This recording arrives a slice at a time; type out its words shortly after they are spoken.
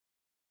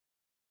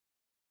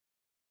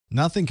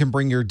Nothing can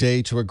bring your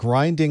day to a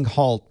grinding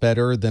halt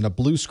better than a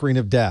blue screen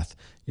of death.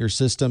 Your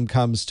system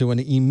comes to an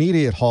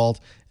immediate halt,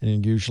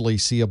 and you usually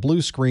see a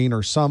blue screen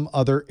or some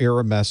other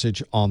error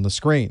message on the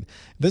screen.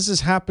 This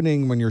is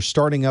happening when you're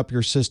starting up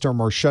your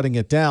system or shutting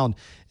it down.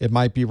 It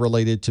might be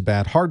related to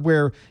bad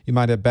hardware, you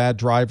might have bad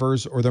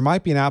drivers, or there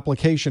might be an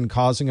application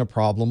causing a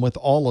problem with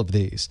all of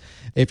these.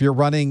 If you're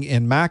running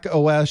in Mac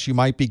OS, you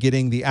might be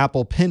getting the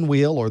Apple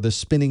pinwheel or the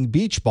spinning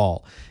beach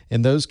ball.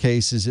 In those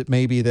cases, it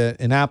may be that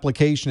an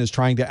application is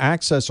trying to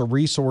access a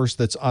resource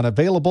that's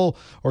unavailable,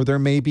 or there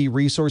may be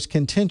resource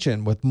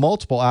contention with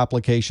multiple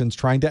applications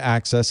trying to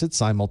access it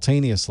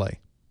simultaneously.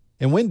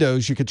 In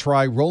Windows, you could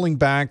try rolling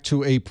back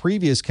to a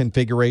previous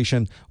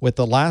configuration with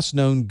the last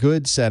known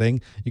good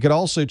setting. You could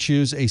also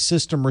choose a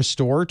system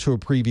restore to a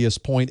previous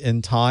point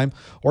in time,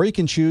 or you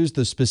can choose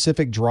the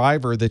specific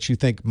driver that you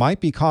think might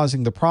be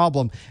causing the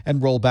problem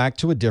and roll back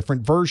to a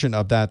different version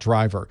of that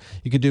driver.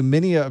 You can do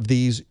many of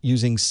these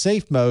using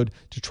safe mode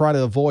to try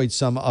to avoid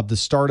some of the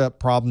startup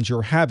problems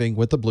you're having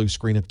with the blue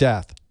screen of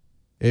death.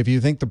 If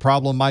you think the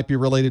problem might be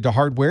related to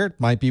hardware, it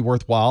might be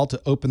worthwhile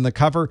to open the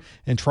cover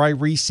and try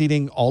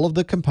reseating all of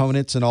the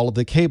components and all of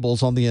the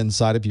cables on the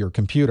inside of your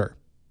computer.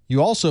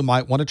 You also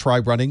might want to try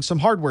running some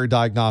hardware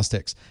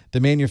diagnostics.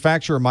 The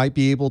manufacturer might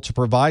be able to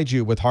provide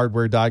you with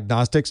hardware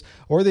diagnostics,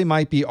 or they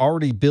might be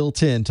already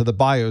built into the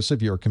BIOS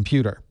of your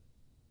computer.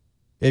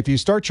 If you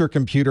start your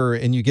computer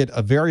and you get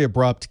a very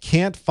abrupt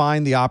can't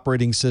find the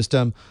operating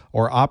system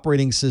or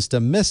operating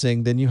system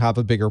missing, then you have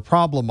a bigger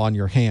problem on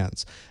your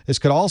hands. This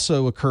could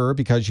also occur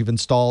because you've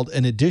installed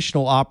an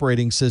additional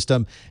operating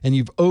system and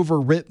you've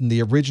overwritten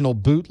the original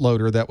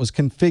bootloader that was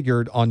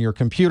configured on your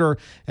computer,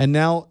 and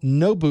now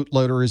no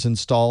bootloader is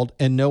installed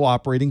and no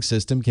operating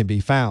system can be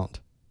found.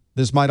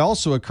 This might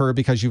also occur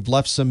because you've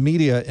left some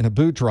media in a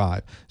boot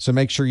drive, so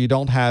make sure you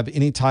don't have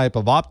any type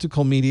of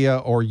optical media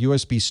or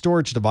USB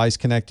storage device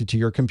connected to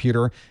your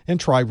computer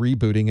and try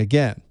rebooting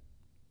again.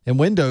 In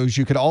Windows,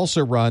 you could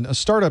also run a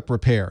startup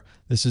repair.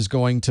 This is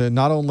going to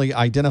not only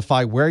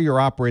identify where your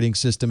operating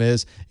system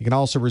is, it can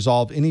also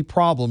resolve any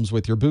problems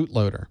with your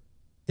bootloader.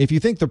 If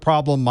you think the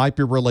problem might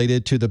be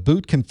related to the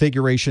boot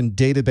configuration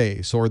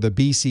database or the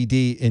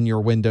BCD in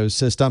your Windows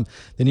system,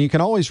 then you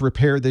can always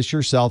repair this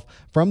yourself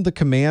from the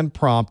command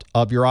prompt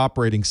of your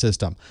operating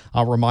system.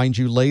 I'll remind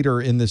you later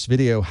in this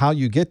video how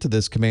you get to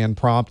this command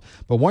prompt,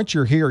 but once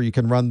you're here, you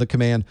can run the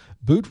command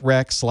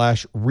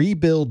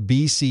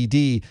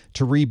bootrec/rebuildbcd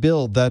to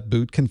rebuild that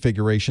boot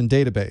configuration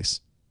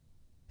database.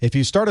 If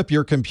you start up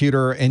your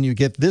computer and you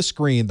get this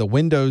screen, the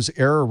Windows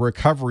Error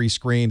Recovery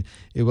screen,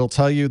 it will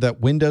tell you that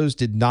Windows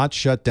did not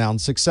shut down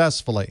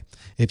successfully.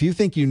 If you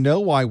think you know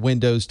why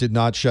Windows did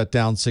not shut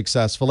down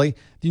successfully,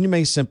 then you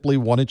may simply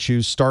want to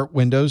choose Start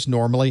Windows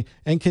normally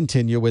and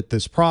continue with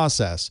this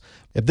process.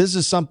 If this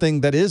is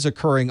something that is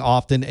occurring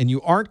often and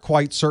you aren't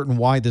quite certain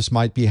why this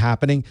might be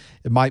happening,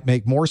 it might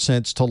make more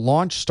sense to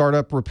launch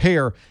Startup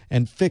Repair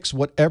and fix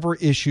whatever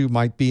issue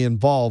might be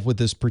involved with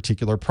this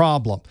particular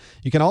problem.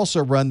 You can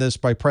also run this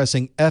by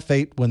pressing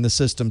F8 when the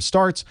system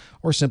starts,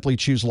 or simply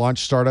choose Launch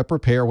Startup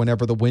Repair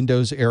whenever the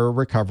Windows Error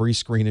Recovery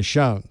screen is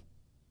shown.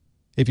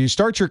 If you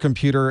start your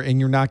computer and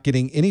you're not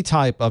getting any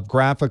type of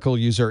graphical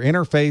user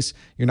interface,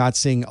 you're not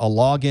seeing a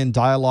login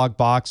dialog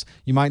box,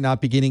 you might not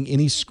be getting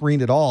any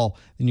screen at all,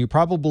 then you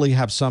probably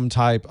have some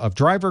type of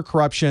driver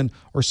corruption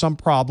or some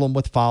problem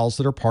with files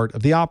that are part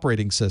of the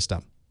operating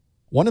system.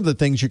 One of the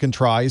things you can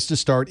try is to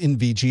start in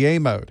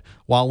VGA mode.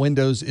 While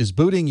Windows is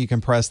booting, you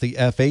can press the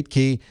F8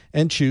 key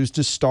and choose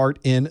to start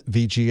in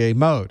VGA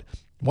mode.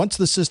 Once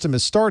the system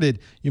is started,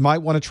 you might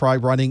want to try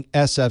running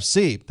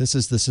SFC. This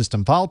is the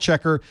system file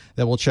checker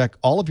that will check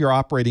all of your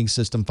operating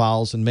system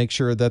files and make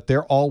sure that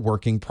they're all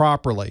working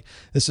properly.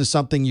 This is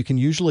something you can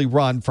usually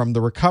run from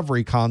the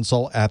recovery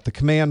console at the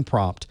command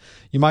prompt.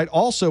 You might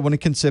also want to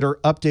consider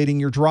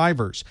updating your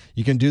drivers.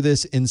 You can do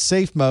this in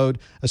safe mode,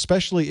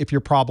 especially if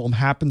your problem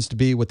happens to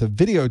be with a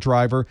video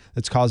driver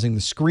that's causing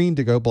the screen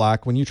to go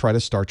black when you try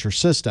to start your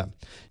system.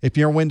 If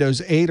you're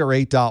Windows 8 or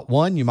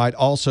 8.1, you might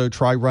also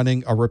try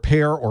running a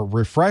repair or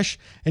refresh,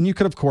 and you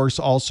could, of course,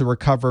 also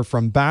recover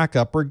from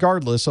backup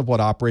regardless of what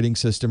operating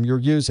system you're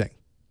using.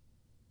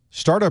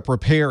 Startup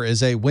Repair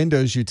is a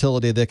Windows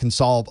utility that can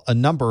solve a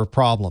number of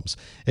problems.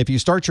 If you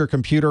start your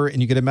computer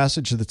and you get a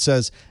message that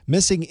says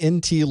missing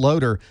NT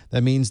loader,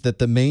 that means that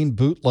the main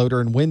bootloader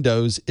in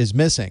Windows is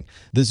missing.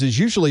 This is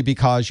usually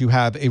because you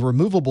have a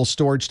removable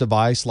storage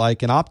device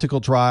like an optical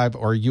drive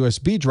or a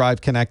USB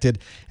drive connected,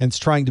 and it's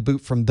trying to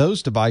boot from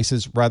those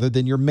devices rather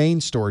than your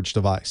main storage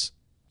device.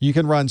 You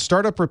can run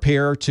Startup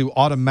Repair to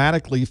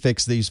automatically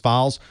fix these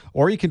files,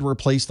 or you can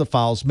replace the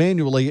files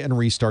manually and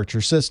restart your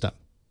system.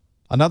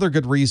 Another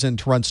good reason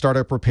to run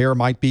Startup Repair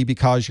might be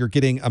because you're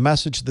getting a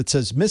message that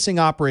says missing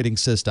operating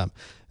system.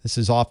 This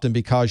is often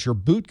because your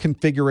boot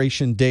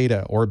configuration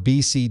data, or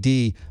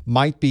BCD,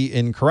 might be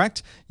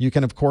incorrect. You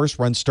can, of course,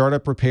 run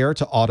Startup Repair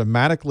to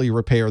automatically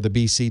repair the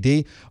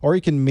BCD, or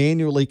you can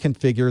manually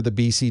configure the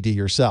BCD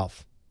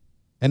yourself.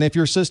 And if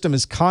your system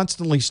is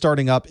constantly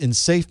starting up in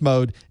safe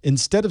mode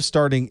instead of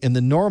starting in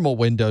the normal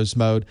Windows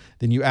mode,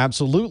 then you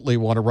absolutely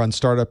want to run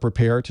Startup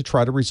Repair to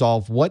try to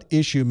resolve what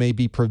issue may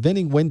be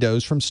preventing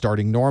Windows from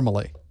starting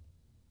normally.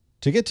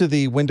 To get to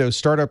the Windows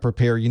Startup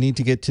Repair, you need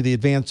to get to the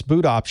Advanced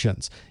Boot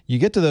options. You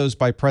get to those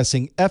by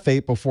pressing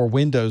F8 before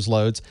Windows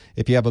loads.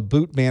 If you have a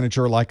boot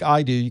manager like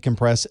I do, you can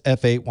press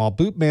F8 while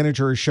Boot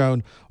Manager is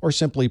shown, or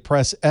simply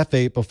press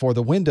F8 before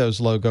the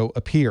Windows logo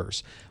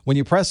appears. When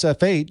you press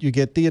F8, you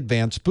get the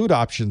Advanced Boot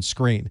Options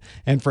screen.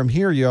 And from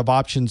here, you have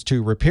options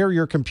to repair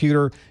your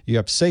computer, you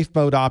have safe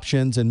mode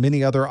options, and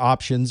many other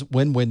options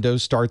when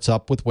Windows starts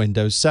up with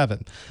Windows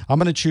 7. I'm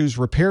going to choose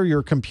Repair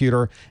Your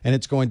Computer, and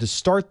it's going to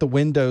start the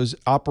Windows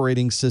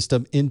operating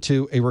system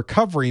into a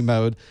recovery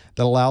mode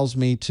that allows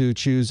me to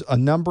choose a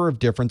number of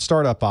different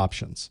startup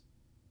options.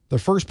 The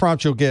first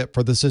prompt you'll get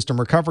for the system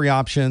recovery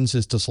options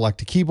is to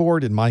select a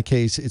keyboard. In my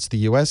case, it's the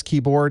US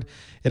keyboard.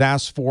 It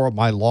asks for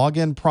my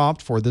login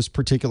prompt for this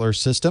particular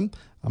system.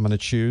 I'm going to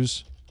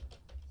choose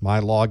my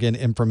login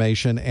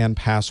information and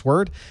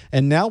password.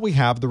 And now we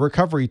have the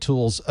recovery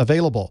tools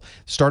available.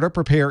 Startup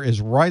Repair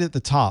is right at the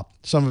top.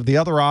 Some of the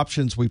other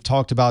options we've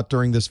talked about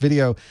during this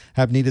video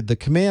have needed the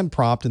command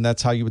prompt, and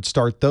that's how you would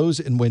start those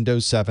in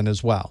Windows 7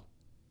 as well.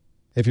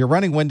 If you're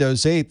running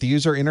Windows 8, the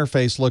user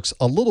interface looks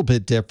a little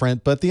bit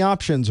different, but the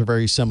options are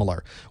very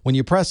similar. When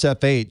you press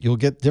F8, you'll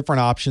get different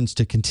options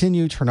to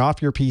continue, turn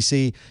off your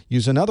PC,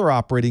 use another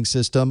operating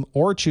system,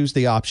 or choose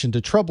the option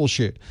to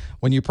troubleshoot.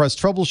 When you press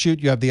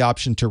troubleshoot, you have the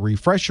option to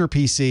refresh your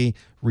PC,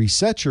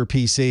 reset your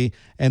PC,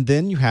 and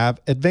then you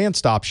have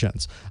advanced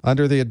options.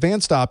 Under the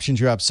advanced options,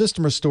 you have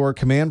system restore,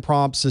 command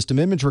prompt, system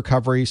image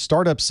recovery,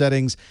 startup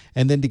settings,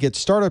 and then to get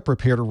startup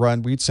repair to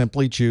run, we'd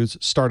simply choose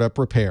startup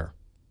repair.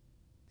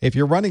 If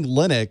you're running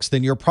Linux,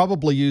 then you're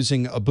probably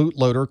using a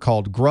bootloader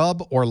called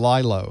GRUB or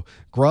LILO.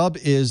 GRUB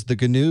is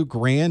the GNU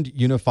Grand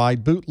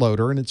Unified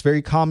Bootloader, and it's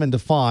very common to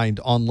find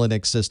on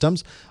Linux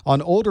systems.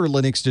 On older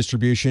Linux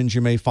distributions,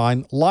 you may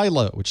find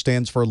LILO, which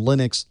stands for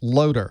Linux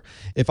Loader.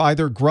 If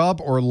either GRUB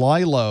or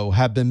LILO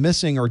have been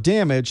missing or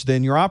damaged,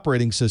 then your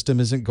operating system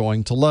isn't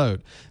going to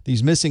load.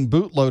 These missing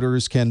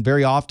bootloaders can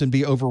very often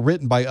be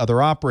overwritten by other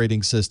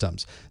operating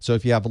systems. So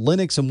if you have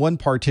Linux in one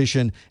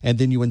partition and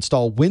then you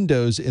install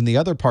Windows in the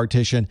other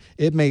partition,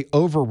 it may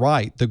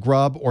overwrite the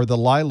GRUB or the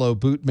LILO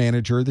boot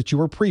manager that you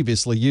were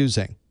previously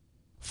using.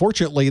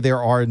 Fortunately,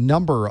 there are a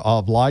number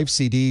of live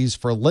CDs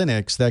for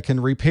Linux that can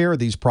repair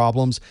these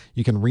problems.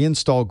 You can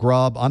reinstall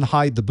GRUB,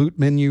 unhide the boot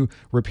menu,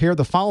 repair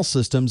the file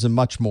systems, and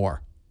much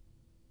more.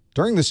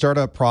 During the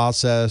startup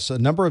process, a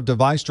number of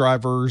device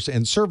drivers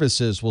and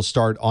services will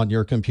start on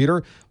your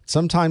computer.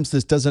 Sometimes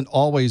this doesn't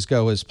always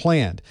go as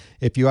planned.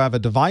 If you have a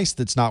device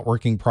that's not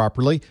working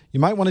properly, you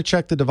might want to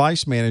check the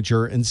device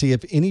manager and see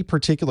if any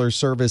particular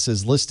service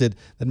is listed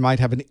that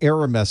might have an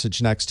error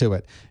message next to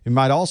it. You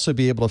might also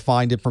be able to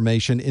find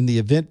information in the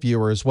event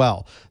viewer as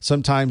well.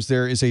 Sometimes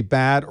there is a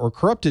bad or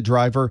corrupted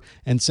driver,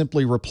 and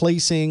simply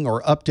replacing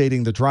or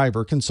updating the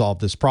driver can solve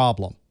this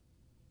problem.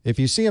 If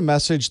you see a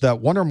message that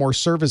one or more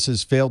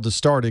services failed to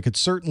start, it could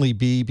certainly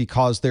be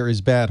because there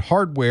is bad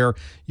hardware.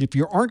 If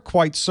you aren't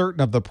quite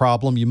certain of the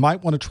problem, you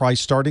might want to try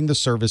starting the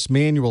service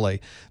manually.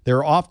 There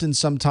are often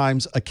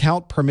sometimes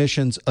account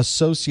permissions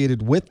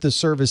associated with the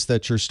service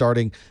that you're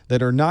starting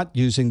that are not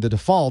using the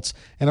defaults,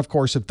 and of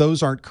course, if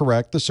those aren't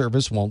correct, the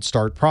service won't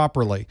start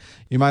properly.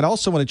 You might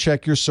also want to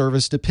check your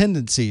service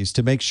dependencies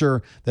to make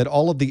sure that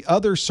all of the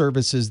other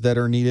services that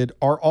are needed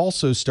are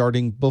also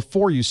starting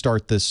before you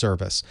start this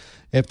service.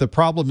 If the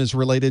problem is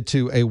related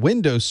to a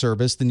Windows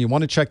service, then you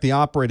want to check the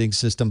operating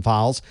system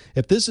files.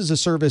 If this is a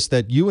service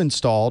that you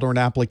installed or an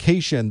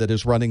application that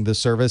is running the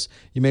service,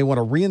 you may want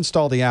to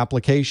reinstall the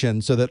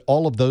application so that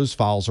all of those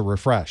files are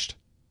refreshed.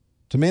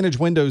 To manage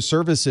Windows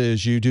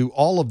services, you do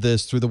all of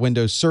this through the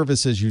Windows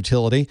Services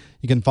utility.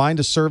 You can find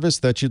a service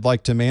that you'd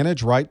like to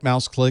manage, right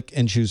mouse click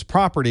and choose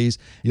Properties.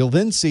 You'll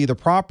then see the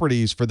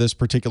properties for this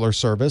particular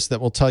service that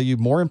will tell you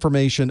more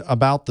information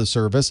about the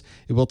service.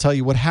 It will tell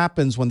you what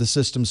happens when the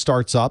system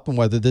starts up and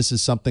whether this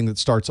is something that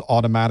starts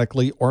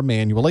automatically or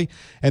manually.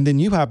 And then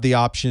you have the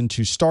option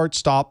to start,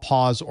 stop,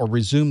 pause, or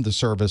resume the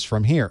service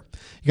from here.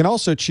 You can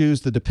also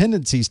choose the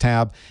Dependencies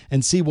tab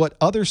and see what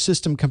other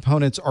system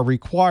components are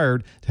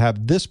required to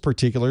have this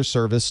particular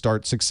service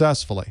start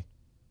successfully.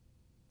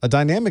 A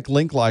dynamic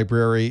link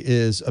library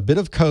is a bit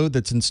of code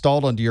that's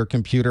installed onto your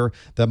computer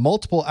that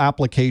multiple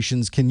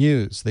applications can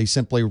use. They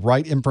simply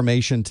write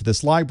information to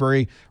this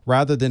library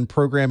rather than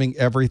programming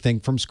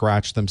everything from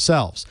scratch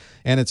themselves.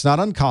 And it's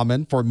not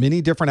uncommon for many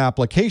different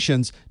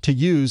applications to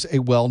use a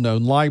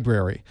well-known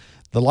library.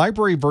 The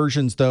library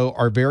versions, though,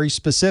 are very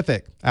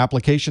specific.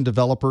 Application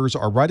developers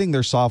are writing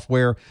their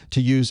software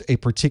to use a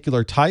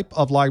particular type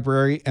of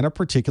library and a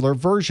particular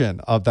version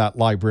of that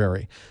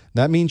library.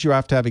 That means you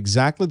have to have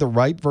exactly the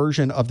right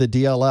version of the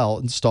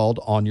DLL installed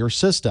on your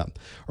system.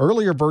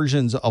 Earlier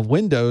versions of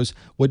Windows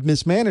would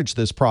mismanage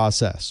this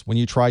process. When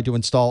you tried to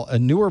install a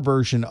newer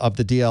version of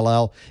the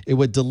DLL, it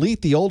would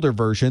delete the older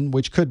version,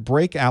 which could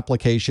break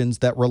applications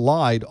that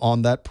relied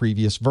on that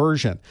previous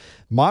version.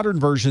 Modern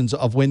versions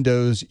of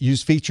Windows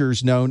use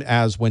features known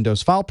as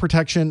Windows File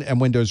Protection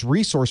and Windows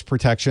Resource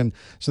Protection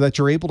so that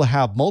you're able to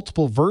have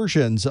multiple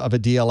versions of a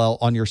DLL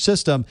on your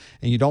system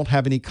and you don't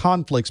have any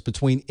conflicts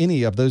between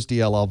any of those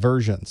DLL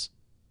versions.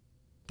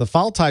 The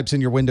file types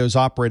in your Windows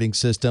operating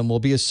system will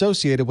be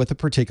associated with a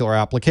particular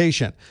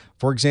application.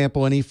 For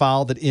example, any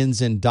file that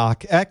ends in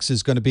docx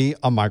is going to be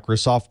a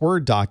Microsoft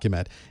Word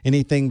document.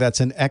 Anything that's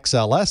an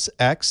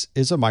XLSX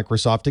is a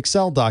Microsoft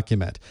Excel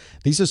document.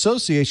 These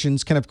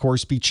associations can, of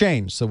course, be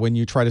changed. So when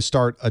you try to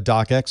start a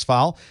docx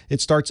file,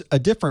 it starts a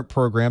different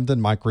program than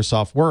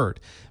Microsoft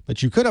Word.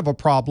 But you could have a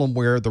problem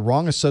where the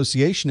wrong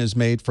association is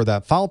made for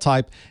that file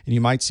type, and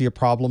you might see a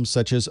problem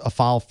such as a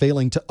file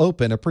failing to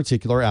open a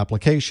particular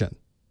application.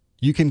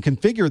 You can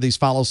configure these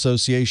file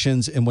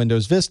associations in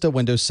Windows Vista,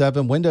 Windows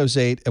 7, Windows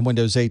 8, and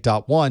Windows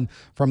 8.1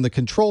 from the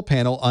control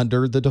panel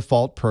under the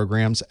default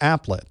Programs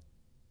applet.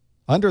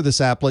 Under this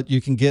applet, you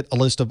can get a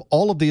list of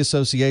all of the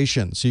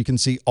associations. So you can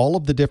see all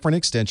of the different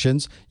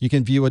extensions. You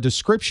can view a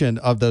description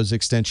of those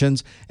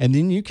extensions, and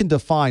then you can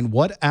define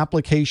what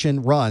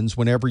application runs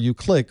whenever you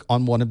click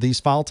on one of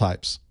these file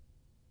types.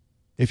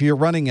 If you're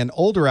running an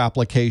older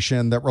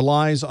application that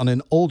relies on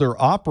an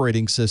older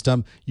operating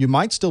system, you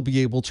might still be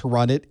able to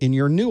run it in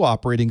your new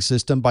operating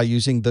system by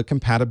using the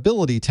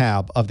compatibility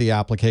tab of the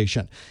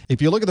application.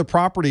 If you look at the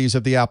properties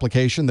of the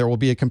application, there will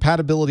be a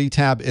compatibility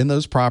tab in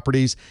those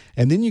properties,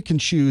 and then you can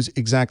choose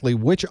exactly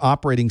which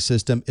operating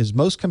system is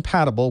most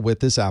compatible with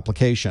this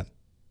application.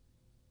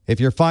 If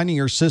you're finding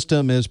your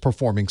system is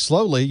performing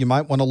slowly, you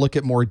might want to look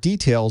at more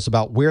details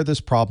about where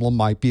this problem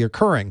might be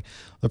occurring.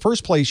 The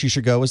first place you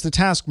should go is the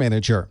Task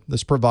Manager.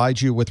 This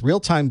provides you with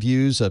real-time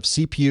views of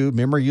CPU,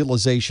 memory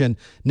utilization,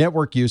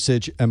 network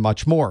usage, and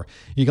much more.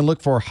 You can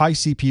look for high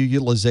CPU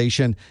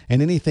utilization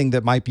and anything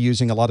that might be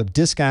using a lot of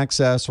disk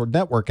access or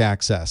network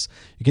access.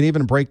 You can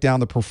even break down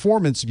the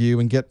performance view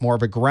and get more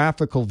of a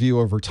graphical view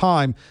over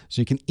time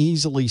so you can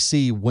easily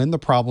see when the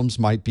problems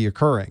might be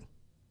occurring.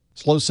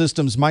 Slow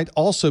systems might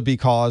also be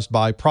caused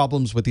by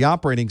problems with the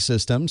operating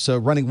system, so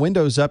running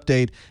Windows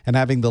Update and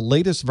having the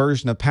latest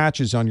version of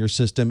patches on your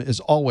system is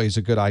always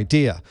a good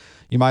idea.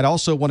 You might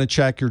also want to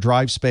check your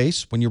drive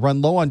space. When you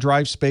run low on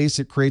drive space,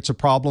 it creates a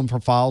problem for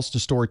files to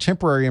store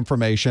temporary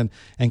information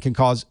and can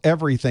cause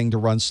everything to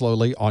run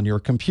slowly on your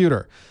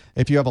computer.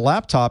 If you have a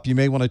laptop, you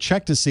may want to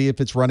check to see if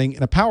it's running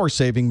in a power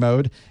saving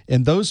mode.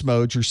 In those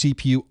modes, your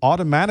CPU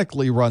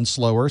automatically runs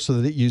slower so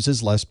that it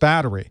uses less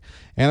battery.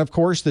 And of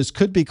course, this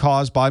could be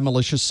caused by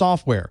malicious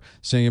software.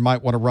 So you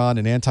might want to run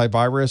an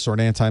antivirus or an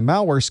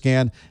anti-malware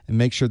scan and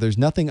make sure there's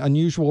nothing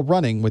unusual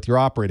running with your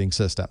operating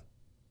system.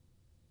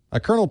 A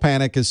kernel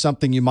panic is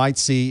something you might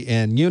see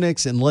in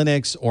Unix, in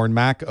Linux, or in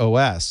Mac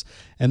OS.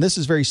 And this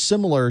is very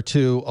similar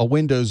to a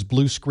Windows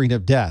blue screen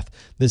of death.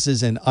 This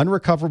is an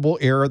unrecoverable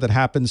error that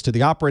happens to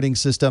the operating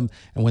system,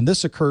 and when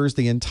this occurs,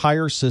 the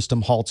entire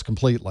system halts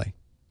completely.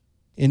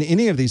 In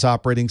any of these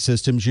operating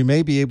systems, you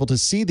may be able to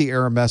see the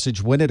error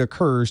message when it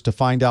occurs to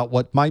find out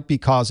what might be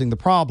causing the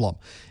problem.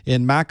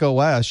 In Mac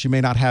OS, you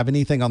may not have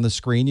anything on the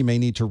screen. You may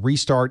need to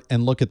restart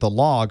and look at the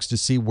logs to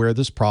see where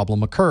this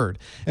problem occurred.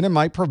 And it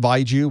might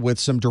provide you with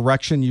some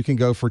direction you can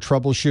go for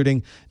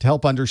troubleshooting to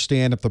help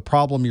understand if the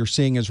problem you're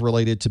seeing is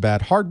related to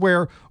bad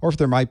hardware or if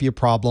there might be a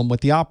problem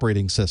with the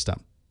operating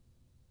system.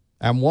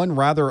 And one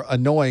rather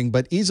annoying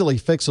but easily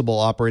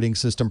fixable operating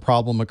system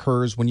problem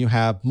occurs when you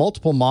have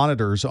multiple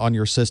monitors on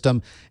your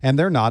system and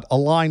they're not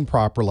aligned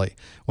properly.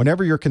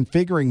 Whenever you're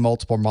configuring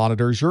multiple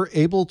monitors, you're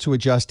able to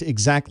adjust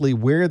exactly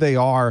where they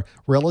are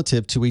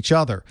relative to each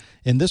other.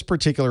 In this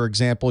particular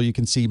example, you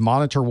can see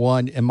monitor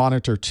 1 and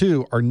monitor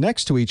 2 are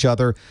next to each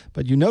other,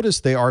 but you notice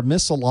they are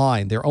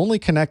misaligned. They're only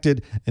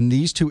connected in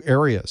these two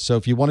areas. So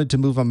if you wanted to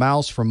move a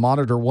mouse from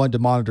monitor 1 to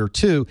monitor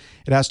 2,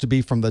 it has to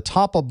be from the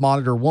top of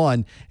monitor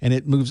 1 and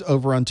it moves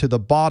over onto the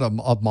bottom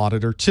of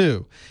monitor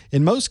 2.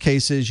 In most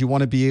cases, you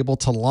want to be able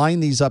to line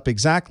these up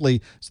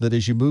exactly so that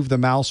as you move the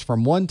mouse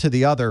from one to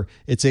the other,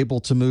 it's able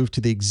to move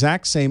to the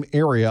exact same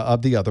area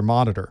of the other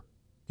monitor.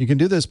 You can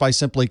do this by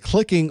simply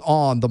clicking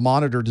on the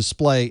monitor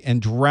display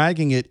and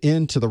dragging it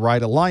into the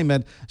right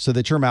alignment so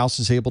that your mouse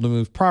is able to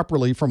move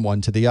properly from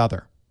one to the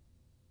other.